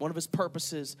purpose. One of his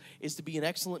purposes is to be an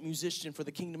excellent musician for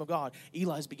the kingdom of God.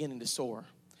 Eli's beginning to soar.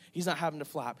 He's not having to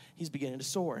flap. He's beginning to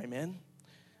soar. Amen.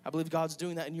 I believe God's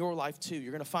doing that in your life too.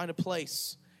 You're going to find a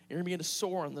place. You're going to begin to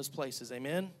soar in those places.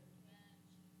 Amen.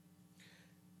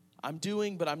 I'm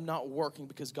doing, but I'm not working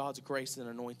because God's grace and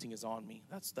anointing is on me.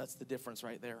 That's the difference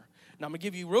right there. Now, I'm going to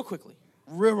give you real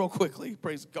quickly,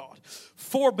 praise God,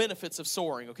 4 benefits of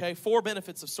soaring, okay? 4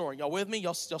 benefits of soaring. Y'all with me?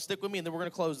 Y'all stick with me, and then we're going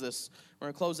to close this. We're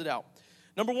going to close it out.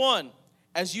 Number 1,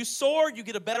 as you soar, you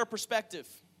get a better perspective.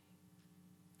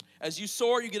 As you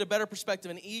soar, you get a better perspective.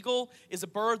 An eagle is a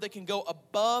bird that can go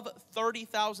above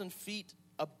 30,000 feet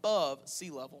above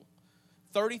sea level.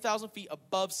 30,000 feet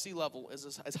above sea level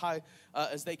is as high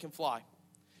as they can fly.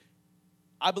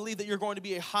 I believe that you're going to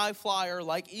be a high flyer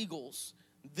like eagles.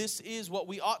 This is what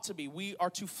we ought to be. We are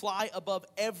to fly above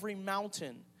every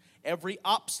mountain, every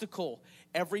obstacle,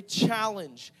 every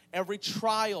challenge, every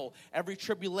trial, every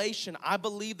tribulation. I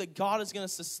believe that God is going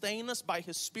to sustain us by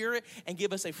his Spirit and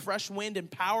give us a fresh wind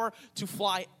and power to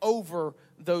fly over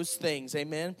those things.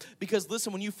 Amen. Because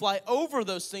listen, when you fly over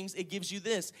those things, it gives you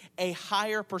this, a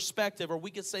higher perspective, or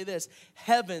we could say this,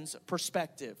 heaven's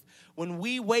perspective. When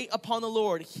we wait upon the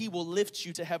Lord, he will lift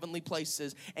you to heavenly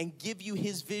places and give you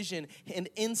his vision and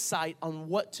insight on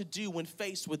what to do when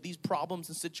faced with these problems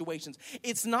and situations.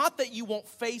 It's not that you won't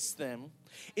face them.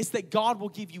 It's that God will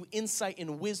give you insight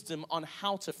and wisdom on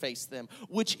how to face them,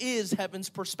 which is heaven's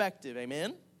perspective.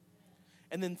 Amen?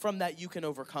 And then from that, you can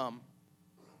overcome.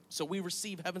 So we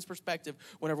receive heaven's perspective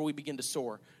whenever we begin to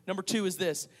soar. Number 2 is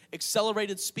this,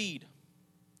 accelerated speed.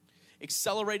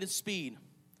 Accelerated speed.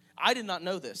 I did not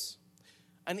know this.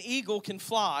 An eagle can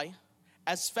fly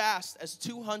as fast as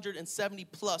 270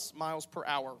 plus miles per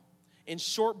hour in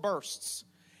short bursts.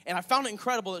 And I found it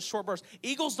incredible that short bursts.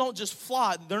 Eagles don't just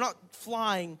fly. They're not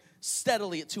flying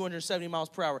steadily at 270 miles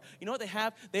per hour. You know what they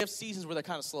have? They have seasons where they're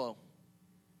kind of slow.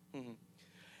 Mm-hmm.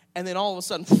 And then all of a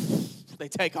sudden, they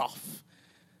take off.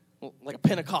 Like a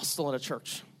Pentecostal in a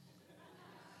church.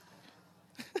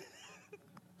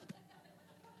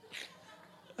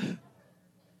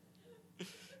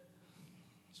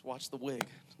 Just watch the wig.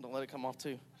 Don't let it come off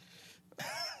too.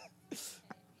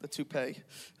 The toupee.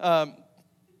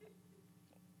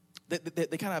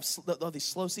 They kind of have these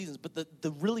slow seasons, but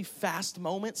the really fast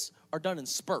moments are done in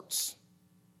spurts.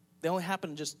 They only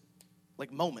happen in just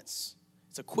like moments.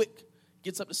 It's a quick,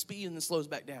 gets up to speed and then slows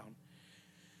back down.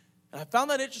 And I found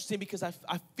that interesting because I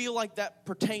feel like that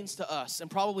pertains to us. And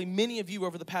probably many of you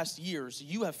over the past years,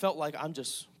 you have felt like I'm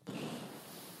just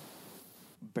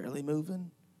barely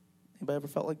moving. Anybody ever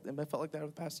felt like that over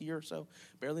the past year or so?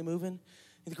 Barely moving?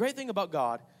 And the great thing about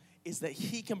God is that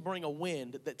he can bring a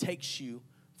wind that takes you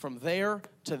from there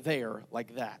to there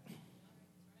like that.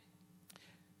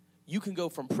 You can go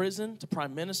from prison to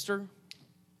prime minister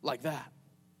like that,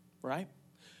 right?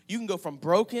 You can go from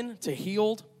broken to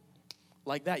healed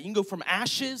like that. You can go from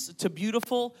ashes to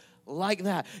beautiful like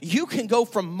that. You can go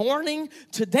from mourning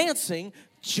to dancing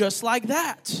just like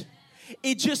that.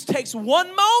 It just takes one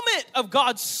moment of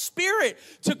God's Spirit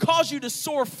to cause you to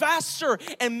soar faster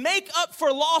and make up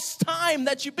for lost time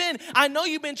that you've been. I know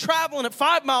you've been traveling at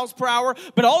 5 miles per hour,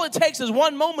 but all it takes is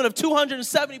one moment of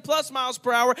 270 plus miles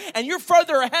per hour, and you're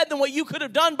further ahead than what you could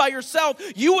have done by yourself.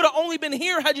 You would have only been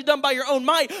here had you done by your own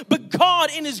might. But God,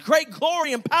 in His great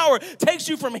glory and power, takes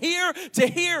you from here to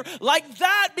here like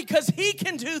that because He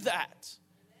can do that.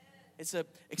 It's an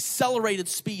accelerated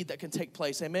speed that can take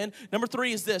place. Amen. Number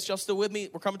 3 is this. Y'all still with me?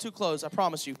 We're coming to a close. I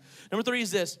promise you. Number 3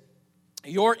 is this.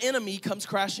 Your enemy comes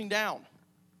crashing down.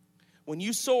 When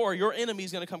you soar, your enemy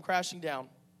is going to come crashing down.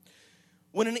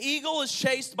 When an eagle is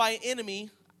chased by an enemy,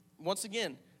 once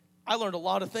again, I learned a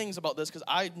lot of things about this because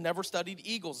I never studied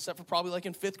eagles except for probably like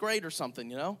in 5th grade or something,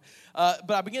 you know.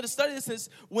 But I began to study this.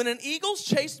 When an eagle's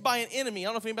chased by an enemy, I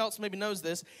don't know if anybody else maybe knows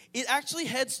this, it actually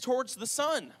heads towards the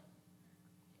sun.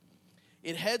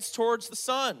 It heads towards the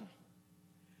sun.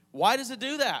 Why does it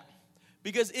do that?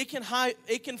 Because it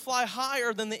can fly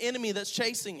higher than the enemy that's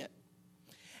chasing it.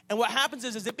 And what happens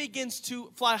is it begins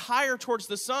to fly higher towards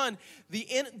the sun.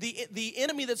 The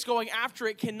enemy that's going after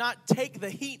it cannot take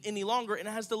the heat any longer, and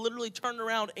it has to literally turn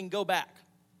around and go back.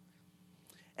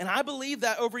 And I believe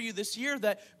that over you this year,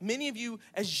 that many of you,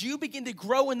 as you begin to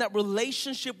grow in that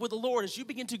relationship with the Lord, as you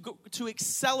begin to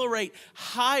accelerate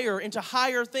higher into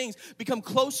higher things, become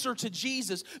closer to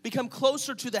Jesus, become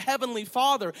closer to the Heavenly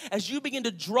Father, as you begin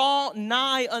to draw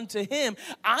nigh unto Him,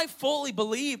 I fully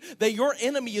believe that your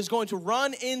enemy is going to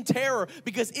run in terror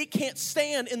because it can't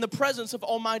stand in the presence of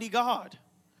Almighty God.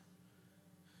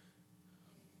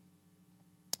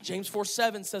 James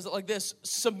 4:7 says it like this: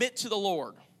 submit to the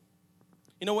Lord.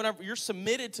 You know, whenever you're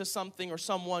submitted to something or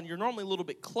someone, you're normally a little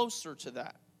bit closer to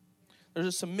that. There's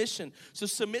a submission. So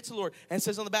submit to the Lord. And it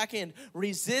says on the back end,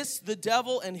 resist the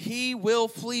devil and he will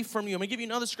flee from you. I'm going to give you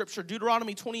another scripture,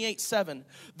 Deuteronomy 28:7.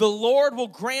 The Lord will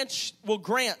grant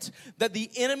that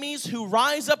the enemies who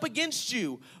rise up against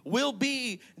you will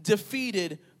be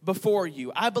defeated before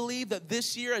you. I believe that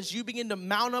this year, as you begin to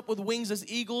mount up with wings as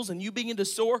eagles and you begin to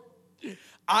soar,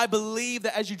 I believe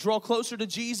that as you draw closer to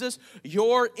Jesus,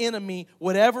 your enemy,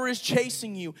 whatever is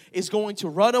chasing you, is going to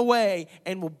run away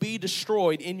and will be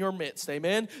destroyed in your midst.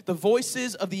 Amen? The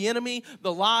voices of the enemy,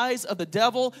 the lies of the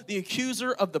devil, the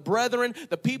accuser of the brethren,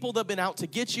 the people that have been out to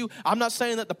get you. I'm not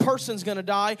saying that the person's going to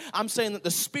die. I'm saying that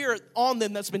the spirit on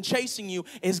them that's been chasing you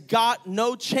has got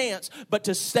no chance but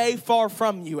to stay far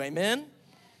from you. Amen?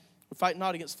 We're fighting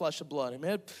not against flesh and blood.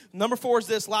 Amen? Number 4 is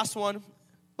this. Last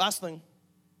thing.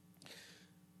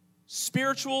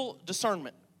 Spiritual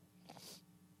discernment.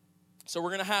 So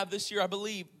we're going to have this year, I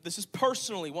believe, this is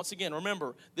personally, once again,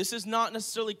 remember, this is not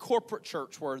necessarily corporate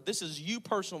church word. This is you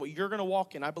personally, what you're going to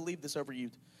walk in. I believe this over you.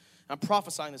 I'm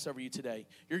prophesying this over you today.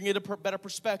 You're going to get a better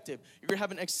perspective. You're going to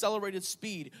have an accelerated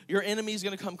speed. Your enemy is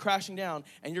going to come crashing down,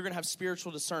 and you're going to have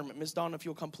spiritual discernment. Miss Donna, if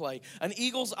you'll come play. An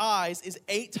eagle's eyes is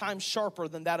 8 times sharper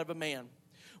than that of a man.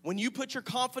 When you put your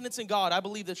confidence in God, I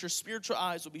believe that your spiritual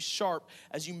eyes will be sharp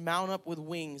as you mount up with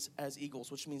wings as eagles,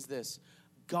 which means this: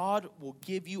 God will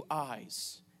give you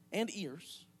eyes and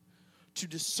ears to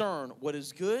discern what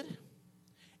is good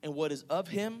and what is of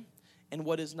Him and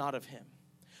what is not of Him.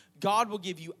 God will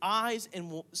give you eyes and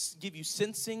will give you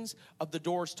sensings of the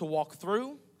doors to walk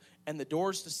through and the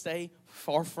doors to stay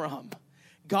far from.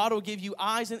 God will give you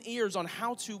eyes and ears on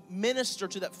how to minister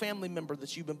to that family member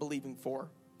that you've been believing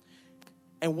for.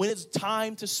 And when it's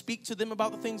time to speak to them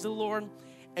about the things of the Lord,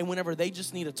 and whenever they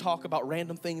just need to talk about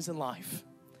random things in life,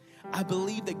 I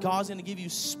believe that God's going to give you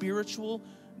spiritual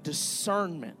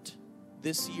discernment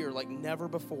this year like never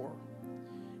before.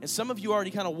 And some of you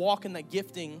already kind of walk in that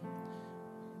gifting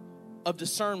of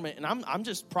discernment, and I'm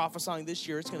just prophesying this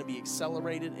year it's going to be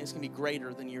accelerated and it's going to be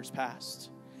greater than years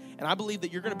past. And I believe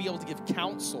that you're going to be able to give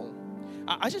counsel.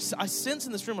 I sense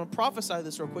in this room, I'm going to prophesy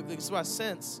this real quickly. This is what I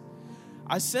sense.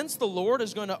 I sense the Lord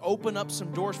is going to open up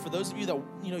some doors for those of you that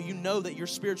you know that your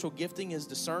spiritual gifting is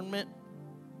discernment.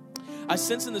 I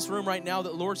sense in this room right now that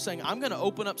the Lord's saying, I'm going to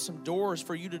open up some doors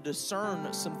for you to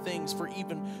discern some things for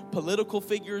even political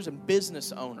figures and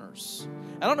business owners.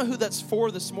 I don't know who that's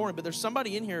for this morning, but there's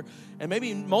somebody in here, and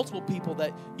maybe multiple people,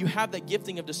 that you have that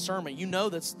gifting of discernment. You know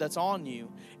that's on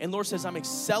you. And the Lord says, I'm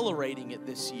accelerating it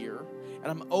this year,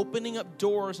 and I'm opening up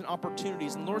doors and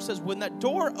opportunities. And the Lord says, when that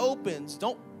door opens,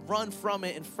 don't run from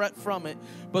it and fret from it,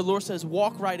 but the Lord says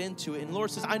walk right into it. And the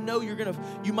Lord says, I know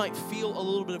you might feel a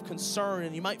little bit of concern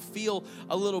and you might feel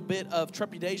a little bit of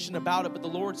trepidation about it, but the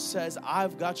Lord says,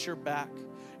 I've got your back.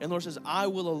 And the Lord says, I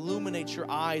will illuminate your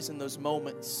eyes in those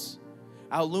moments.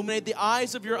 I'll illuminate the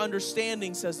eyes of your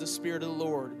understanding, says the Spirit of the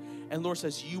Lord. And the Lord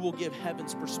says, you will give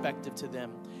heaven's perspective to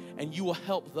them. and you will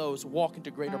help those walk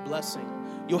into greater blessing.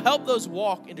 You'll help those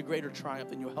walk into greater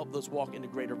triumph, and you'll help those walk into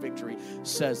greater victory,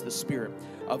 says the Spirit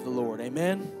of the Lord.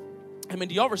 Amen. Amen.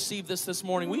 Do y'all receive this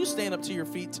morning? Will you stand up to your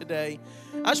feet today?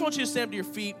 I just want you to stand up to your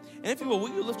feet. And if you will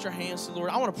you lift your hands to the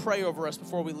Lord? I want to pray over us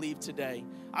before we leave today.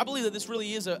 I believe that this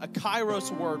really is a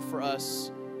Kairos word for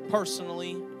us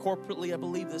personally, corporately. I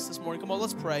believe this morning. Come on,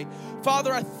 let's pray.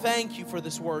 Father, I thank you for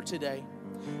this word today.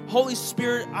 Holy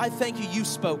Spirit, I thank you, you've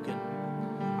spoken.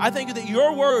 I thank you that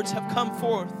your words have come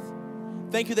forth.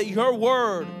 Thank you that your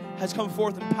word has come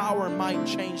forth in power and might and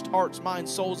changed hearts,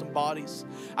 minds, souls, and bodies.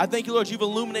 I thank you, Lord, you've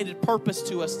illuminated purpose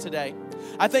to us today.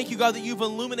 I thank you, God, that you've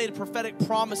illuminated prophetic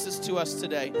promises to us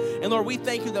today. And Lord, we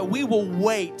thank you that we will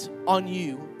wait on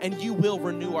you and you will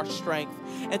renew our strength.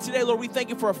 And today, Lord, we thank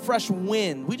you for a fresh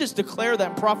wind. We just declare that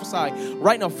and prophesy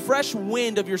right now, fresh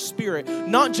wind of your Spirit,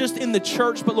 not just in the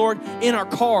church, but Lord, in our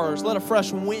cars, let a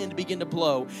fresh wind begin to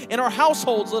blow. In our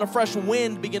households, let a fresh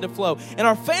wind begin to flow. In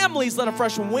our families, let a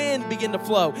fresh wind begin to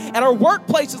flow. At our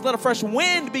workplaces, let a fresh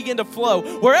wind begin to flow.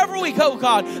 Wherever we go,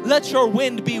 God, let your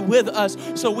wind be with us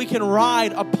so we can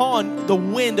ride upon the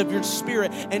wind of your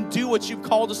Spirit and do what you've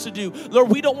called us to do. Lord,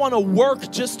 we don't want to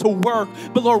work just to work,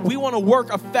 but Lord, we want to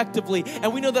work effectively.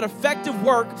 And we know that effective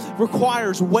work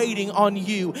requires waiting on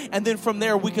you. And then from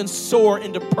there, we can soar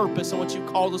into purpose and what you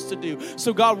called us to do.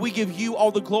 So God, we give you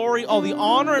all the glory, all the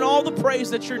honor, and all the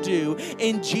praise that you're due.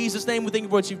 In Jesus' name, we thank you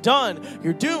for what you've done,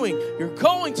 you're doing, you're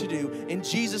going to do. In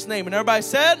Jesus' name. And everybody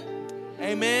said,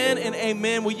 amen and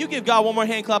amen. Will you give God one more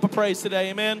hand clap of praise today?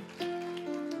 Amen.